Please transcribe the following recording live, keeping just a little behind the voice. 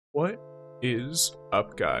What is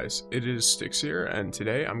up, guys? It is Styx here, and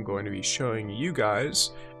today I'm going to be showing you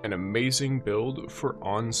guys an amazing build for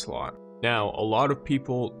Onslaught. Now, a lot of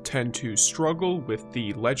people tend to struggle with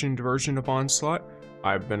the Legend version of Onslaught.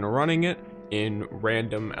 I've been running it in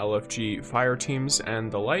random LFG fire teams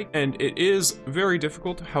and the like, and it is very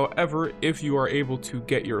difficult. However, if you are able to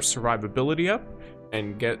get your survivability up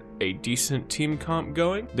and get a decent team comp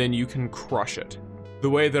going, then you can crush it. The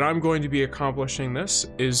way that I'm going to be accomplishing this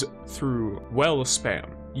is through well spam.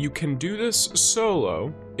 You can do this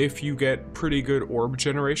solo if you get pretty good orb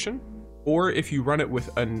generation, or if you run it with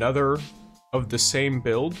another of the same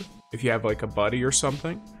build, if you have like a buddy or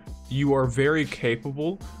something, you are very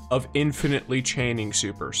capable of infinitely chaining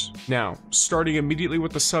supers. Now, starting immediately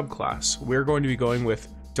with the subclass, we're going to be going with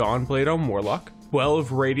Dawnblade on Warlock, Well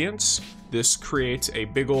of Radiance. This creates a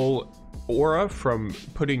big ol' aura from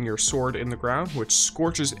putting your sword in the ground, which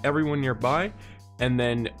scorches everyone nearby and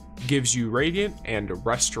then gives you radiant and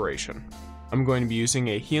restoration. I'm going to be using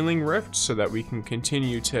a healing rift so that we can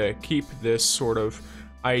continue to keep this sort of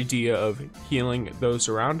idea of healing those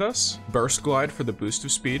around us. Burst glide for the boost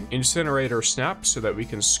of speed. Incinerator snap so that we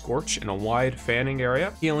can scorch in a wide fanning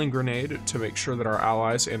area. Healing grenade to make sure that our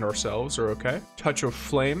allies and ourselves are okay. Touch of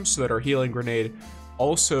flame so that our healing grenade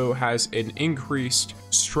also has an increased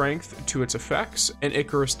strength to its effects, and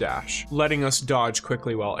Icarus Dash, letting us dodge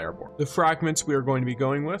quickly while airborne. The fragments we are going to be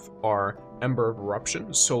going with are Ember of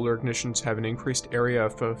Eruption. Solar ignitions have an increased area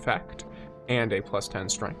of effect and a +10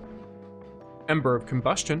 strength. Ember of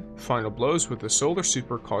Combustion, Final Blows with the Solar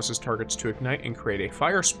Super causes targets to ignite and create a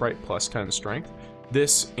fire sprite +10 strength.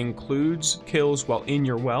 This includes kills while in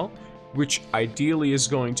your well, which ideally is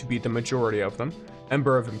going to be the majority of them.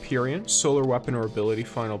 Ember of Empyrean, solar weapon or ability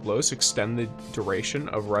Final Blows extend the duration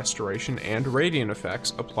of restoration and radiant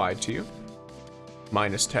effects applied to you,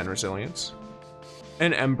 -10 resilience.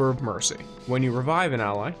 And Ember of Mercy, when you revive an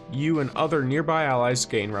ally, you and other nearby allies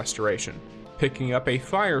gain restoration. Picking up a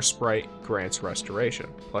fire sprite grants restoration,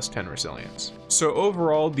 +10 resilience. So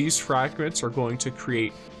overall, these fragments are going to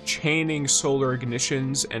create chaining solar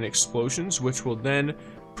ignitions and explosions, which will then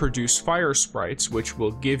produce fire sprites, which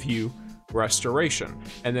will give you restoration,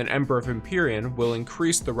 and then Ember of Empyrean will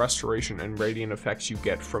increase the restoration and radiant effects you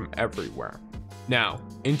get from everywhere. Now,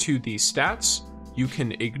 into the stats, you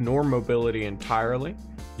can ignore mobility entirely.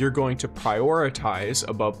 You're going to prioritize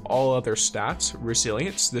above all other stats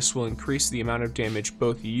resilience. This will increase the amount of damage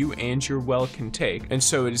both you and your well can take, and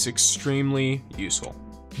so it is extremely useful.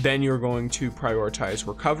 Then you're going to prioritize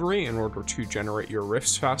recovery in order to generate your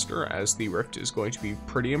rifts faster, as the rift is going to be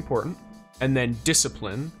pretty important, and then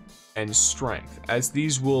discipline and strength, as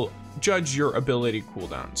these will judge your ability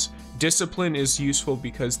cooldowns. Discipline is useful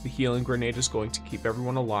because the healing grenade is going to keep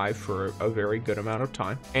everyone alive for a very good amount of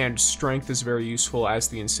time, and strength is very useful as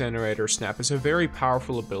the incinerator snap is a very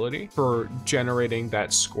powerful ability for generating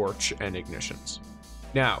that scorch and ignitions.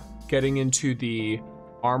 Now, getting into the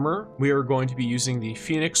armor, we are going to be using the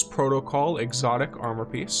Phoenix Protocol exotic armor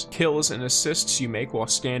piece. Kills and assists you make while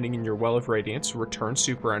standing in your Well of Radiance return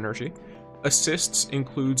super energy. Assists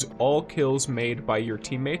includes all kills made by your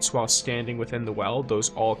teammates while standing within the well. Those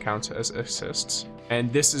all count as assists.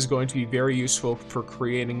 And this is going to be very useful for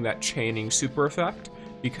creating that chaining super effect,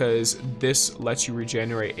 because this lets you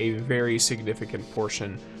regenerate a very significant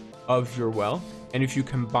portion of your well. And if you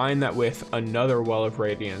combine that with another Well of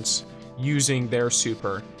Radiance using their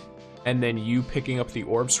super, and then you picking up the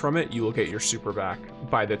orbs from it, you will get your super back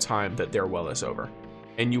by the time that their well is over.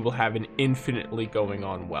 And you will have an infinitely going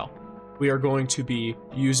on well. We are going to be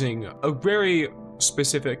using a very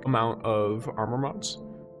specific amount of armor mods.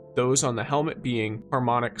 Those on the helmet being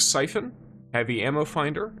Harmonic Siphon, Heavy Ammo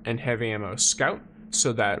Finder, and Heavy Ammo Scout,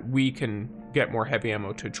 so that we can get more heavy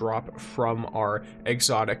ammo to drop from our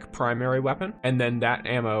exotic primary weapon, and then that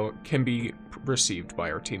ammo can be received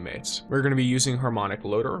by our teammates. We're going to be using Harmonic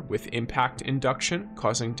Loader with Impact Induction,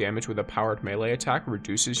 causing damage with a powered melee attack,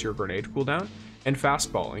 reduces your grenade cooldown, and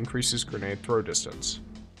Fastball increases grenade throw distance.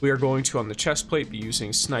 We are going to, on the chest plate, be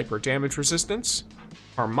using Sniper Damage Resistance,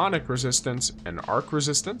 Harmonic Resistance, and Arc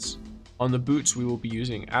Resistance. On the boots, we will be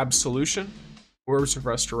using Absolution, Orbs of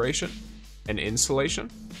Restoration, and Insulation.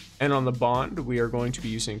 And on the bond, we are going to be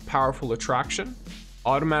using Powerful Attraction,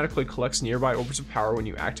 automatically collects nearby orbs of power when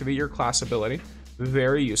you activate your class ability,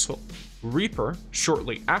 very useful. Reaper,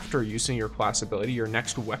 shortly after using your class ability, your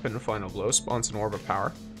next weapon Final Blow spawns an orb of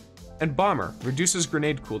power. And Bomber, reduces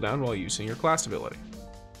grenade cooldown while using your class ability.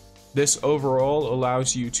 This overall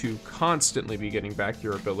allows you to constantly be getting back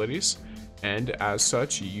your abilities, and as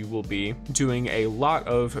such, you will be doing a lot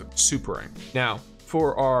of supering. Now,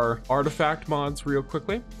 for our artifact mods real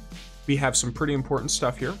quickly, we have some pretty important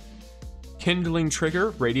stuff here. Kindling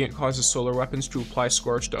Trigger, Radiant causes solar weapons to apply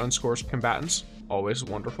Scorch to unscorched combatants, always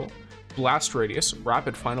wonderful. Blast Radius,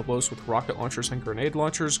 rapid final blows with rocket launchers and grenade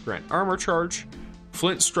launchers grant armor charge.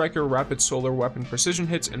 Flint Striker, rapid solar weapon precision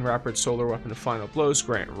hits and rapid solar weapon final blows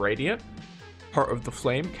grant Radiant. Heart of the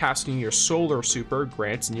Flame, casting your solar super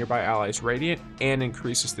grants nearby allies Radiant and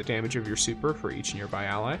increases the damage of your super for each nearby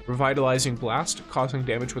ally. Revitalizing Blast, causing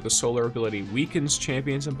damage with a solar ability weakens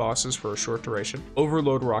champions and bosses for a short duration.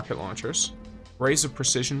 Overload rocket launchers. Rays of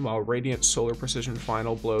Precision, while Radiant solar precision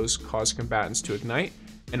final blows cause combatants to ignite.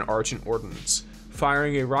 And Argent Ordnance.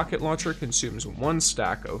 Firing a rocket launcher consumes 1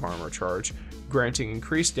 stack of armor charge, granting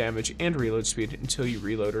increased damage and reload speed until you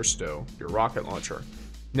reload or stow your rocket launcher.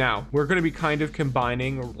 Now, we're going to be kind of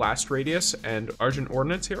combining Blast Radius and Argent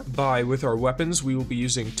Ordnance here. With our weapons, we will be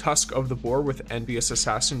using Tusk of the Boar with Envious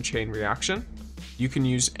Assassin Chain Reaction. You can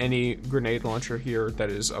use any grenade launcher here that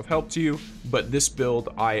is of help to you, but this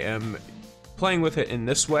build, I am playing with it in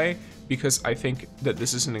this way because I think that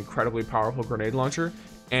this is an incredibly powerful grenade launcher,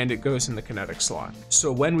 and it goes in the kinetic slot. So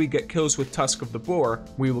when we get kills with Tusk of the Boar,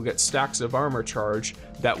 we will get stacks of armor charge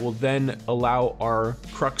that will then allow our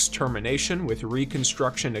Crux Termination with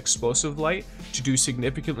Reconstruction Explosive Light to do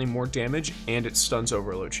significantly more damage, and it stuns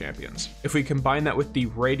overload champions. If we combine that with the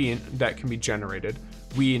Radiant that can be generated,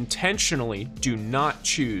 we intentionally do not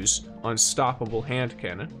choose Unstoppable Hand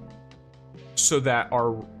Cannon, so that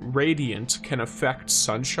our Radiant can affect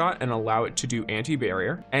Sunshot and allow it to do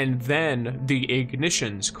anti-barrier, and then the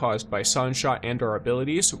ignitions caused by Sunshot and our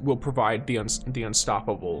abilities will provide the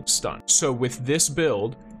unstoppable stun. So with this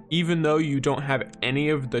build, even though you don't have any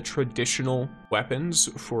of the traditional weapons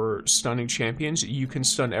for stunning champions, you can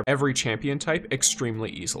stun every champion type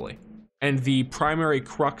extremely easily. And the primary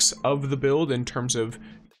crux of the build in terms of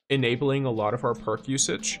enabling a lot of our perk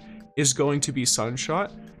usage is going to be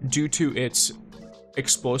Sunshot, due to its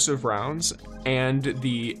explosive rounds and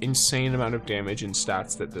the insane amount of damage and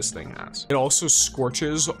stats that this thing has. It also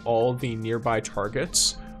scorches all the nearby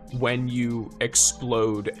targets when you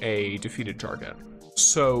explode a defeated target.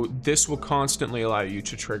 So this will constantly allow you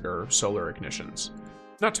to trigger solar ignitions.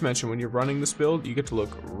 Not to mention, when you're running this build, you get to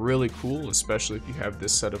look really cool, especially if you have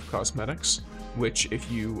this set of cosmetics, which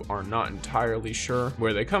if you are not entirely sure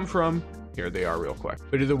where they come from, here they are real quick.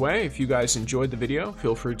 But either way, if you guys enjoyed the video,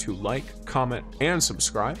 feel free to like, comment, and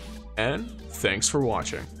subscribe, and thanks for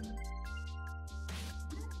watching.